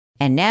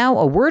And now,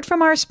 a word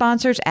from our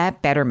sponsors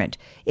at Betterment.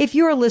 If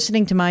you're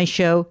listening to my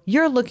show,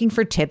 you're looking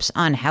for tips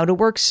on how to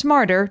work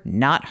smarter,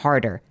 not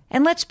harder.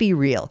 And let's be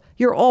real,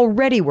 you're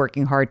already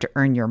working hard to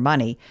earn your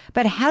money,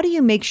 but how do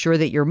you make sure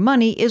that your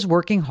money is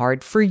working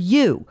hard for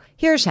you?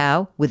 Here's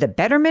how. With a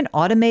Betterment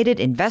automated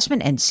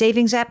investment and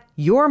savings app,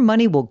 your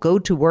money will go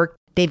to work.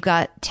 They've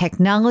got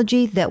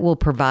technology that will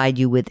provide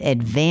you with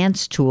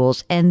advanced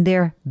tools, and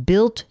they're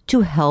built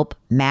to help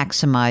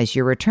maximize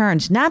your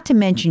returns, not to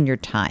mention your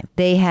time.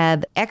 They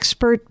have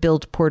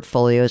expert-built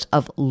portfolios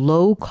of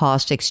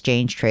low-cost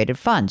exchange-traded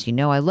funds. You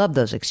know I love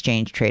those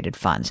exchange-traded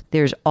funds.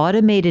 There's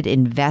automated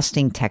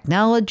investing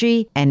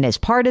technology, and as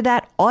part of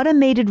that,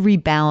 automated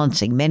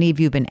rebalancing. Many of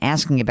you have been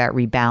asking about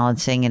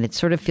rebalancing, and it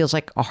sort of feels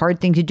like a hard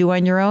thing to do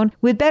on your own.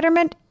 With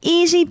Betterment,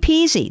 easy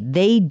peasy.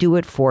 They do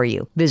it for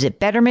you. Visit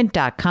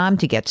Betterment.com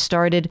to get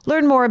started.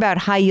 Learn more about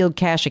high-yield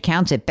cash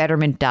accounts at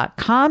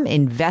Betterment.com.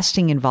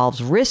 Investing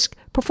involves risk.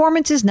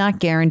 Performance is not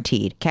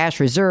guaranteed.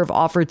 Cash reserve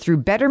offered through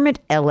Betterment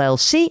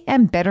LLC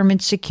and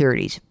Betterment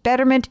Securities.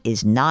 Betterment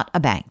is not a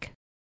bank.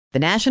 The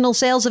national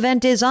sales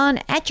event is on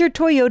at your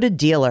Toyota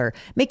dealer,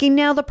 making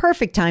now the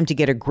perfect time to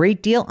get a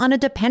great deal on a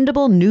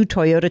dependable new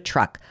Toyota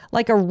truck,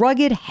 like a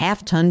rugged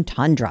half-ton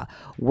Tundra.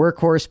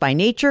 Workhorse by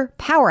nature,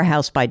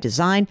 powerhouse by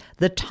design,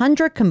 the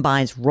Tundra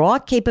combines raw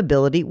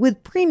capability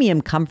with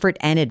premium comfort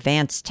and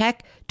advanced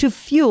tech to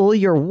fuel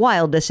your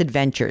wildest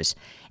adventures.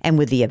 And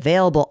with the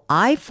available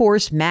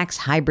iForce Max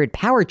hybrid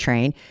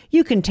powertrain,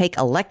 you can take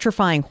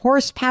electrifying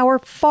horsepower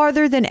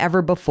farther than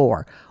ever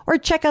before. Or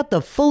check out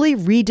the fully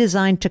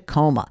redesigned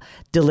Tacoma,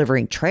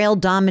 delivering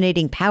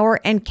trail-dominating power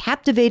and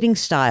captivating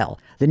style.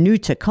 The new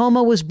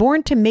Tacoma was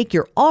born to make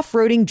your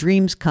off-roading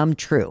dreams come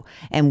true.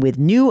 And with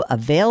new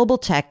available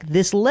tech,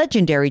 this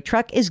legendary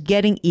truck is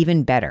getting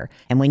even better.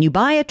 And when you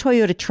buy a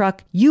Toyota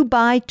truck, you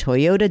buy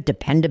Toyota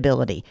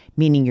dependability,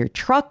 meaning your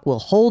truck will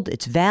hold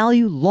its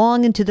value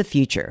long into the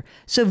future.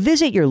 So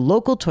visit your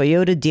local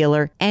Toyota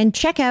dealer and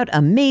check out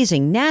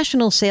amazing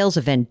national sales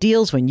event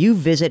deals when you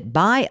visit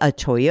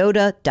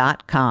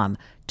buyatoyota.com.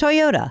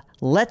 Toyota,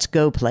 let's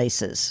go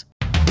places.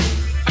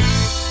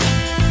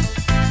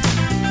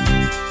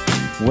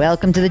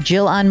 Welcome to the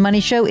Jill on Money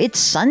Show. It's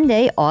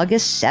Sunday,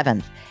 August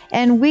 7th,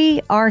 and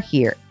we are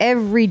here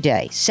every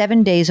day,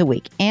 7 days a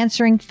week,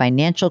 answering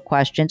financial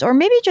questions, or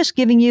maybe just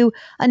giving you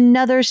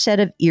another set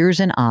of ears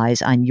and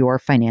eyes on your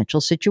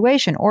financial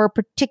situation, or a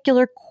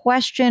particular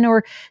question,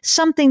 or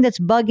something that's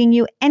bugging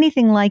you,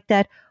 anything like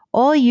that.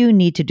 All you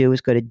need to do is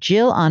go to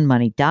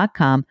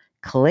JillOnMoney.com,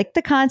 click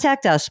the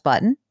Contact Us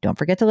button. Don't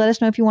forget to let us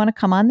know if you want to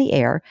come on the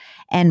air,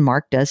 and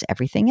Mark does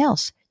everything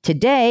else.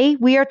 Today,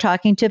 we are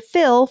talking to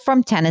Phil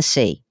from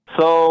Tennessee.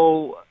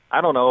 So, I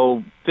don't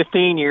know,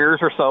 15 years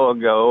or so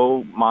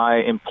ago, my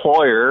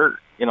employer,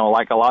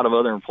 like a lot of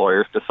other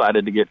employers,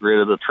 decided to get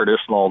rid of the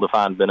traditional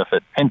defined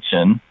benefit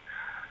pension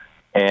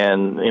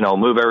and,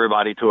 move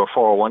everybody to a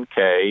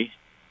 401k.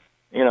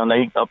 And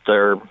they upped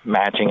their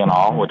matching and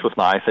all, which was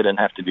nice. They didn't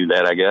have to do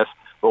that, I guess.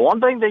 But one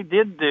thing they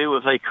did do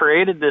was they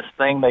created this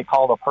thing they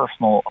called a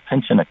personal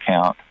pension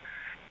account.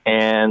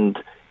 And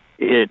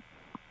it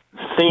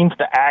seems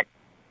to act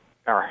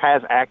or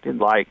has acted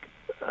like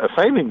a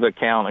savings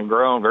account and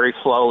grown very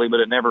slowly, but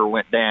it never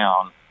went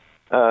down.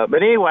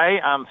 But anyway,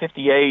 I'm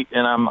 58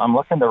 and I'm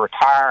looking to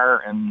retire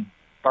and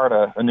start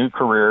a new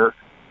career.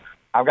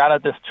 I've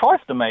got this choice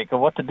to make of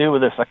what to do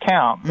with this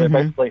account. They're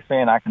basically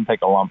saying I can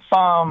take a lump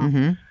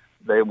sum.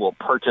 They will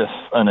purchase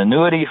an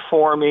annuity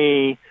for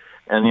me.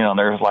 And,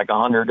 there's like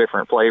 100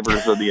 different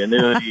flavors of the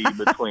annuity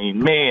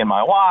between me and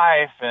my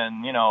wife.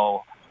 And,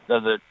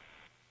 does it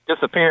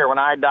disappear when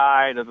I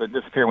die? Does it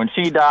disappear when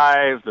she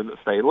dies? Does it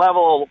stay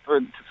level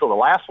until the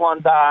last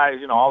one dies?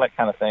 All that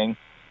kind of thing.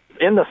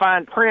 In the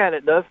fine print,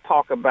 it does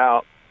talk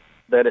about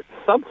that it's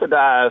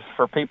subsidized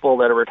for people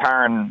that are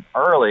retiring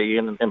early,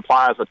 and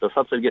implies that the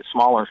subsidy gets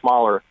smaller and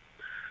smaller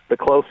the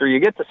closer you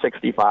get to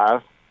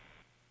 65.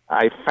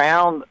 I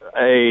found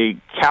a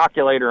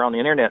calculator on the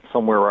internet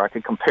somewhere where I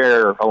could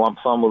compare a lump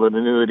sum with an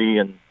annuity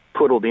and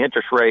put the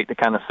interest rate to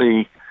kind of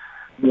see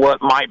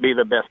what might be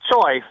the best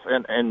choice.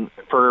 And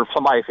for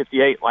somebody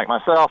 58 like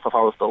myself, if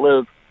I was to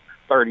live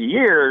 30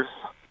 years,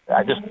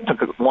 I just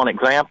took one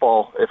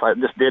example. If I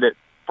just did it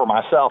for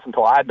myself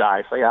until I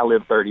die, say I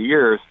live 30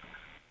 years,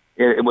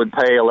 it would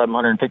pay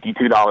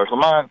 $1,152 a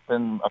month.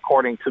 And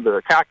according to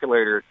the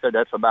calculator, it said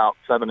that's about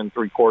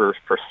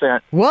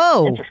 7.75%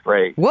 Whoa. interest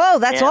rate. Whoa,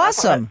 that's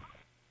awesome.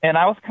 And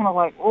I was kind of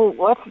like,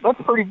 well,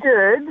 that's pretty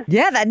good.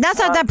 Yeah, that's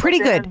not that pretty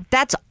good.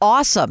 That's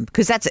awesome.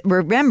 Because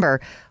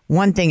remember,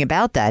 one thing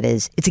about that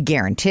is it's a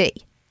guarantee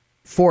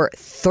for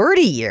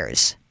 30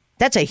 years.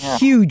 That's a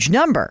huge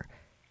number.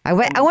 I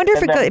wonder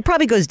if it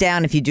probably goes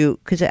down if you do,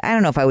 because I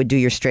don't know if I would do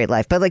your straight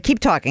life. But keep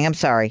talking. I'm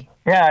sorry.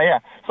 Yeah.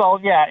 So,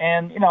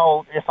 and,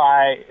 if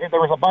there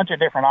was a bunch of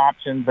different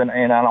options, and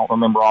I don't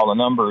remember all the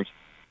numbers,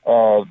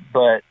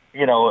 but,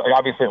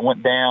 obviously it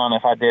went down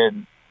if I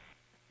did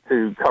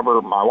to cover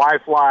my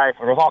wife's life.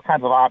 There's all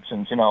kinds of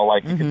options, you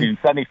could do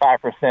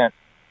 75%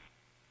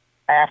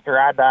 after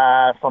I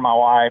die for my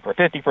wife, or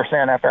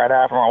 50% after I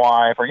die for my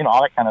wife, or,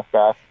 all that kind of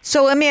stuff.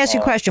 So let me ask you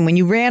a question. When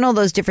you ran all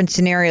those different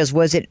scenarios,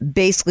 was it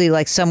basically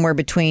like somewhere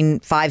between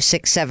 5,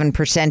 6,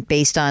 7%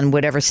 based on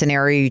whatever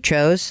scenario you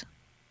chose?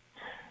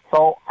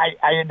 So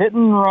I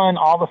didn't run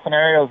all the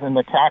scenarios in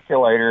the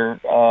calculator,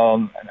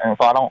 and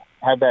so I don't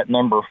have that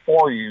number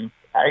for you.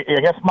 I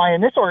guess my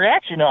initial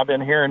reaction, I've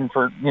been hearing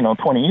for,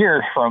 20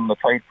 years from the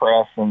trade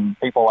press and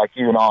people like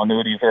you and all,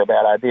 annuities are a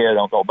bad idea,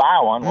 don't go buy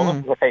one. Well,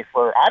 this is the case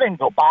where I didn't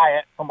go buy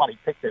it. Somebody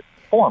picked it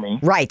for me.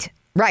 Right.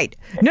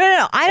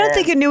 No. I don't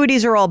think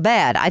annuities are all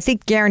bad. I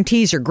think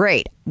guarantees are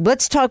great.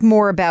 Let's talk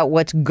more about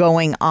what's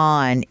going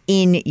on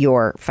in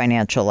your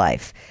financial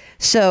life.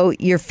 So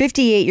you're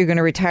 58, you're going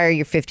to retire,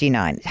 you're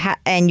 59.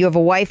 And you have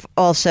a wife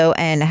also,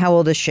 and how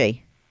old is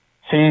she?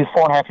 She's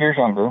 4.5 years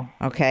younger.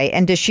 Okay.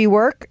 And does she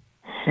work?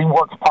 She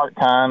works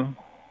part-time.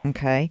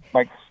 Okay.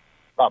 Makes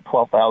about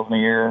 $12,000 a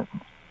year.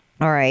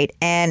 All right.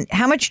 And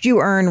how much do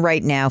you earn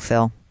right now,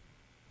 Phil?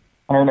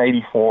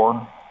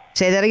 184.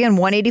 Say that again,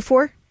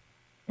 184?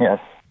 Yes.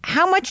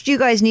 How much do you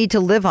guys need to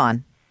live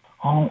on?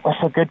 Oh,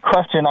 that's a good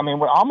question. I mean,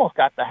 we almost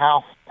got the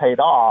house paid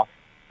off.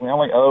 We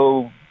only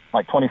owe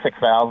like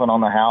 $26,000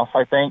 on the house,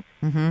 I think.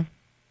 Mm-hmm.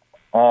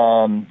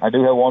 I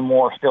do have one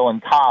more still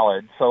in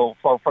college. So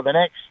for the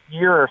next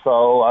year or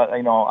so,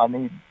 I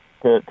need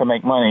to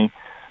make money.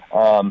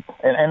 And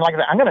like I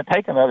said, I'm going to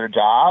take another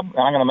job, and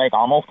I'm going to make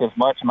almost as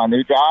much in my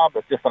new job.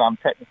 It's just that I'm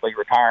technically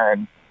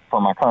retiring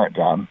from my current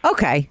job.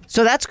 Okay,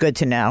 so that's good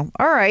to know.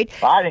 All right.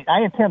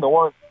 I intend to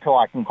work till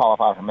I can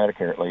qualify for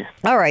Medicare at least.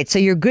 All right, so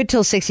you're good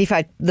till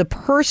 65. The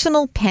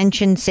personal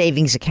pension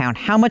savings account,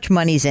 how much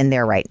money's in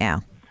there right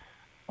now?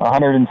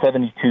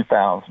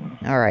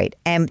 $172,000. All right,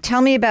 and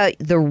tell me about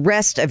the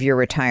rest of your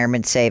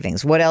retirement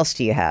savings. What else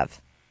do you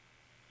have?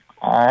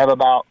 I have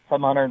about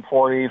 $750,000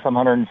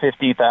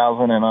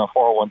 in a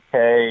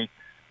 401k.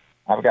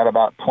 I've got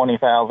about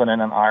 $20,000 in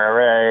an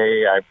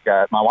IRA.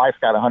 My wife's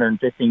got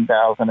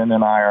 $115,000 in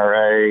an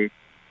IRA.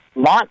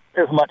 Not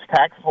as much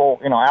taxable,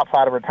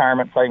 outside of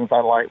retirement savings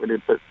I'd like. We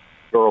did put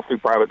girls through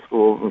private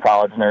schools and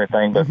college and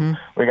everything, but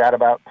we got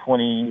about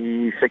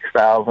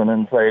 $26,000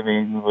 in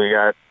savings.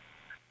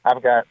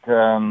 I've got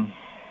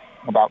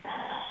about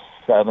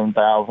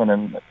 $7,000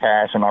 in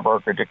cash in my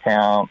brokerage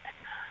account.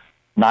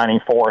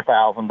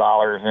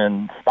 $94,000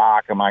 in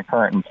stock of my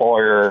current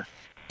employer.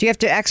 Do you have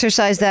to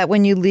exercise that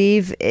when you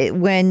leave,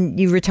 when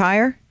you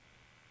retire?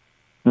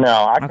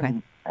 No, I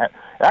can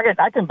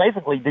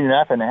basically do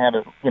nothing and have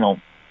it,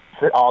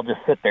 I'll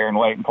just sit there and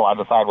wait until I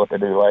decide what to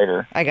do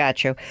later. I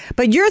got you.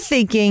 But you're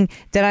thinking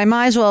that I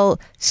might as well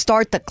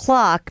start the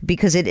clock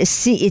because it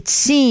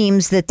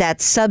seems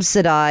that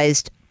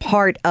subsidized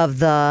part of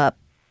the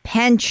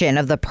pension,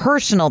 of the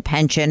personal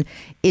pension,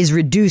 is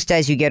reduced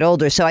as you get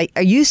older. So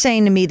are you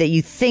saying to me that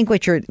you think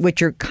what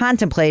you're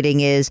contemplating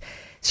is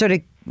sort of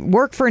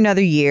work for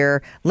another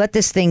year, let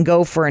this thing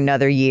go for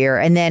another year,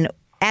 and then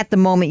at the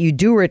moment you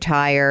do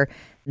retire,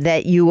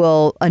 that you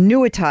will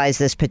annuitize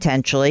this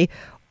potentially?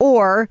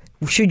 Or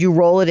should you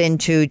roll it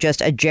into just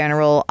a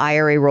general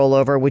IRA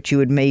rollover, which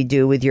you may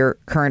do with your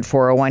current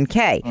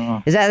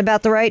 401k? Is that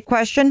about the right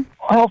question?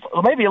 Well,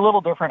 maybe a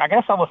little different. I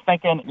guess I was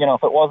thinking,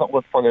 if it wasn't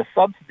for this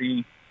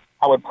subsidy,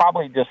 I would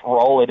probably just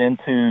roll it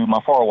into my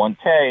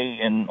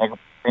 401k and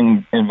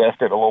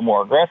invest it a little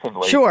more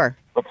aggressively. Sure.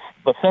 But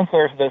since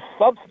there's this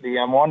subsidy,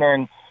 I'm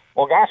wondering,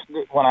 well, gosh,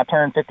 when I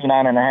turn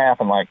 59 and a half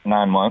in like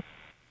 9 months,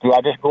 do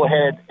I just go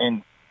ahead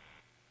and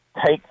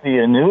take the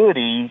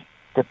annuity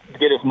to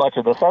get as much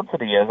of the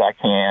subsidy as I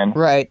can?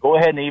 Right. Go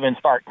ahead and even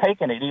start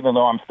taking it, even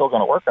though I'm still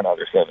going to work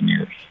another 7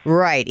 years.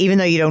 Right. Even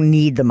though you don't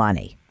need the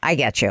money. I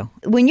get you.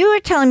 When you were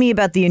telling me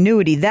about the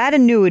annuity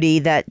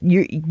that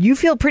you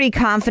feel pretty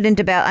confident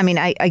about. I mean,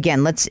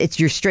 it's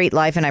your straight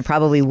life, and I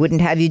probably wouldn't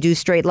have you do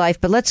straight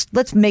life, but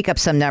let's make up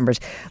some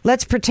numbers.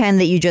 Let's pretend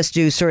that you just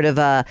do sort of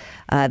a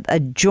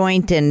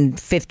joint and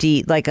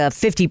 50, like a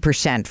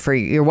 50% for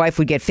your wife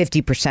would get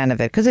 50% of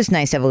it, because it's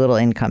nice to have a little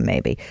income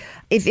maybe.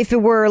 If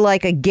it were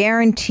like a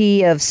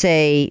guarantee of,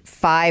 say,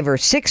 5 or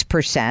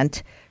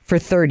 6% for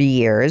 30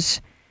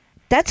 years,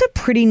 that's a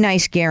pretty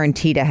nice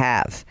guarantee to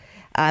have.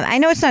 I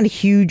know it's not a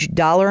huge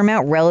dollar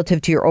amount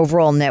relative to your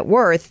overall net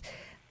worth,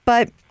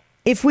 but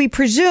if we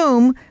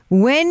presume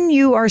when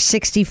you are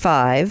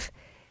 65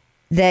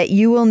 that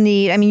you will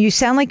need, I mean, you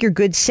sound like you're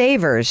good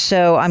savers.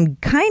 So I'm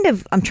trying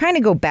to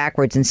go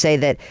backwards and say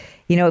that,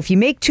 if you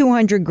make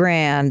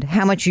 $200,000,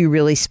 how much are you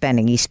really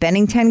spending? Are you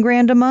spending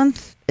 $10,000 a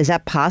month? Is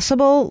that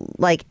possible?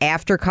 Like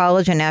after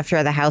college and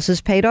after the house is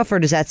paid off, or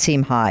does that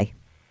seem high?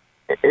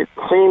 It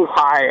seems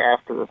high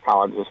after the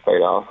college is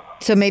paid off.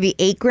 So maybe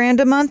 $8,000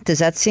 a month? Does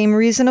that seem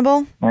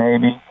reasonable?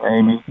 Maybe.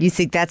 You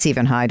think that's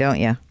even high, don't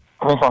you?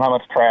 Depends on how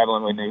much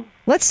traveling we do.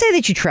 Let's say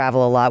that you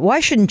travel a lot. Why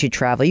shouldn't you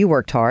travel? You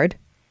worked hard.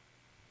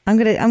 I'm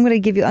gonna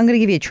give you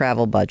a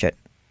travel budget.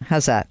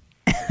 How's that?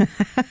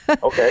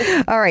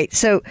 Okay. All right.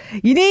 So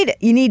you need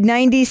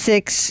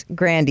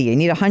 $96,000 a year. You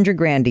need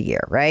 $100,000 a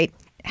year, right?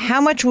 How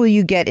much will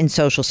you get in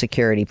Social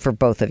Security for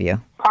both of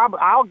you?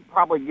 I'll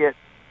probably get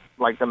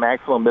like the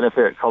maximum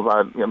benefit because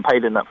I've been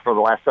paid in that for the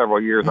last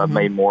several years. I've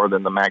made more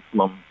than the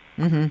maximum,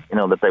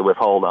 that they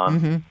withhold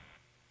on.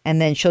 And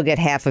then she'll get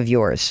half of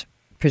yours,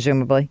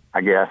 presumably.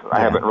 I guess I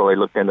haven't really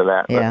looked into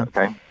that. Yeah.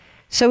 But, okay.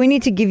 So we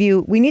need to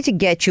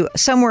get you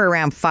somewhere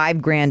around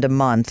 $5,000 a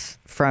month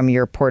from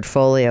your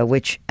portfolio,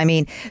 which, I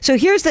mean, so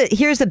here's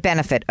the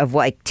benefit of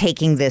like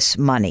taking this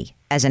money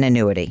as an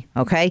annuity.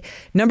 Okay.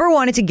 Number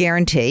one, it's a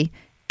guarantee.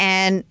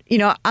 And,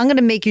 I'm going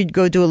to make you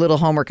go do a little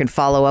homework and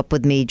follow up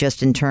with me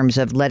just in terms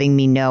of letting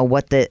me know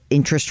what the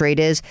interest rate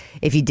is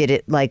if you did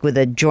it like with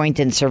a joint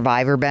and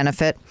survivor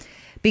benefit.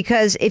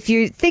 Because if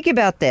you think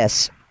about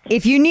this,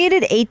 if you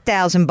needed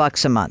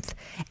 $8,000 a month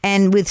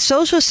and with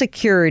Social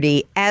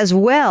Security as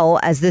well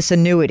as this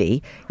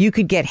annuity, you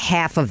could get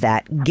half of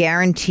that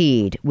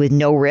guaranteed with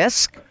no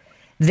risk.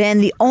 Then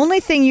the only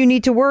thing you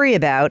need to worry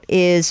about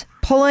is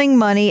pulling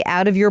money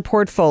out of your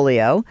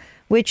portfolio,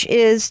 which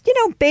is,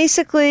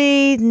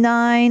 basically is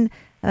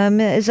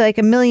like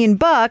 $1 million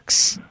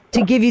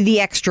to give you the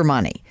extra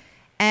money.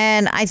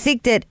 And I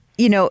think that,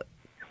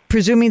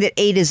 presuming that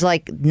 8 is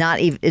like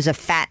is a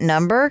fat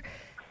number,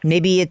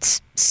 maybe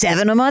it's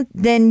 7 a month,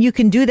 then you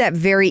can do that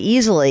very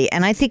easily.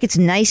 And I think it's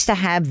nice to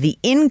have the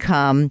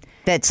income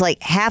that's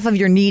like half of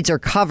your needs are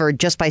covered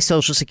just by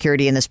Social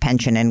Security and this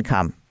pension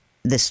income.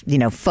 This,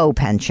 faux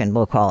pension,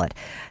 we'll call it.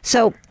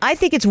 So I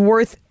think it's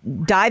worth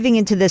diving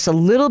into this a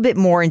little bit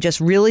more and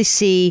just really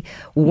see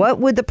what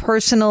would the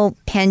personal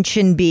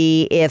pension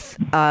be if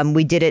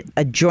we did it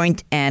a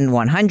joint and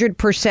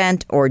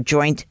 100% or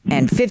joint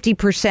and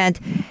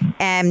 50%.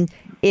 And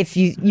if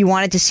you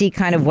wanted to see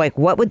kind of like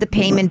what would the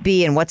payment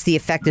be and what's the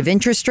effective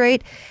interest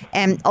rate.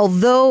 And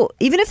although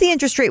even if the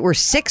interest rate were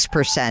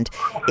 6%,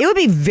 it would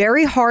be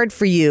very hard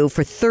for you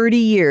for 30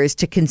 years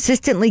to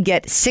consistently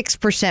get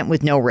 6%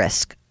 with no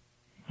risk.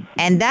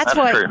 And that's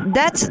why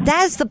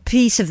that's the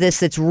piece of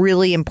this that's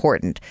really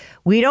important.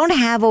 We don't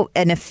have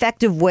an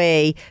effective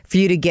way for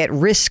you to get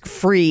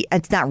risk-free.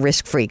 It's not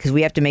risk-free because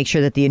we have to make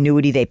sure that the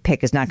annuity they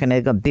pick is not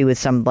going to be with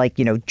some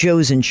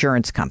Joe's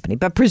insurance company.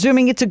 But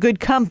presuming it's a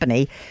good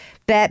company,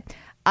 that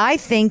I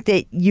think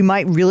that you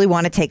might really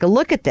want to take a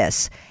look at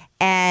this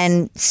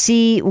and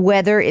see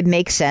whether it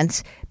makes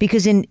sense.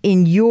 Because in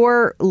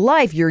your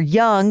life, you're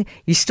young,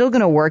 you're still going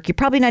to work. You're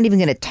probably not even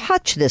going to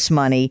touch this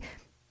money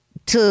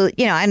to,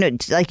 I know,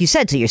 like you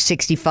said, so you're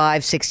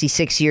 65,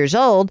 66 years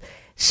old.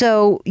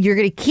 So you're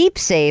going to keep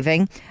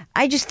saving.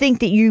 I just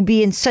think that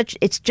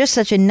it's just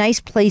such a nice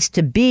place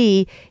to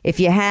be if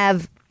you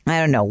have, I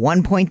don't know,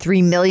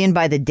 1.3 million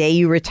by the day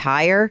you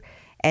retire.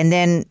 And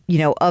then,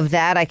 of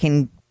that, I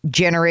can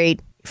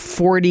generate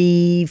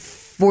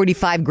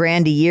 45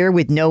 grand a year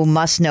with no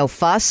muss, no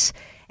fuss.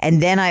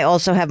 And then I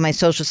also have my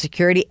Social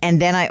Security.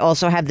 And then I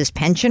also have this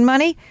pension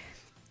money.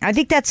 I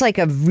think that's like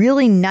a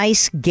really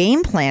nice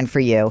game plan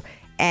for you.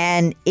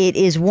 And it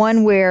is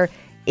one where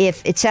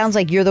if it sounds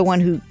like you're the one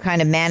who kind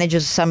of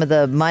manages some of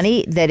the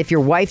money, that if your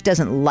wife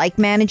doesn't like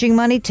managing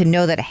money, to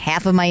know that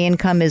half of my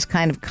income is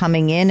kind of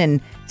coming in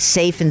and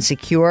safe and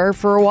secure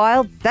for a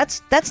while,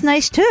 that's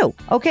nice too.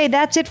 Okay,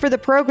 that's it for the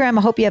program.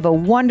 I hope you have a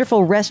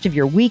wonderful rest of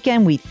your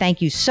weekend. We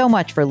thank you so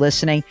much for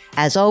listening.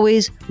 As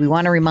always, we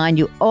want to remind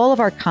you all of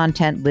our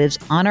content lives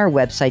on our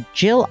website,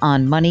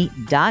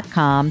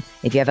 JillOnMoney.com.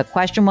 If you have a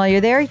question while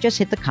you're there, just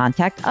hit the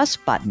Contact Us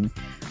button.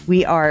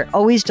 We are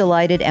always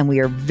delighted and we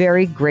are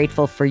very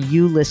grateful for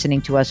you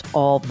listening to us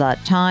all the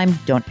time.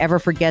 Don't ever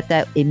forget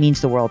that. It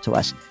means the world to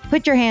us.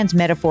 Put your hands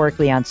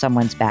metaphorically on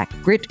someone's back.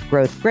 Grit,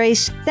 growth,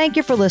 grace. Thank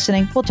you for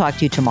listening. We'll talk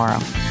to you tomorrow.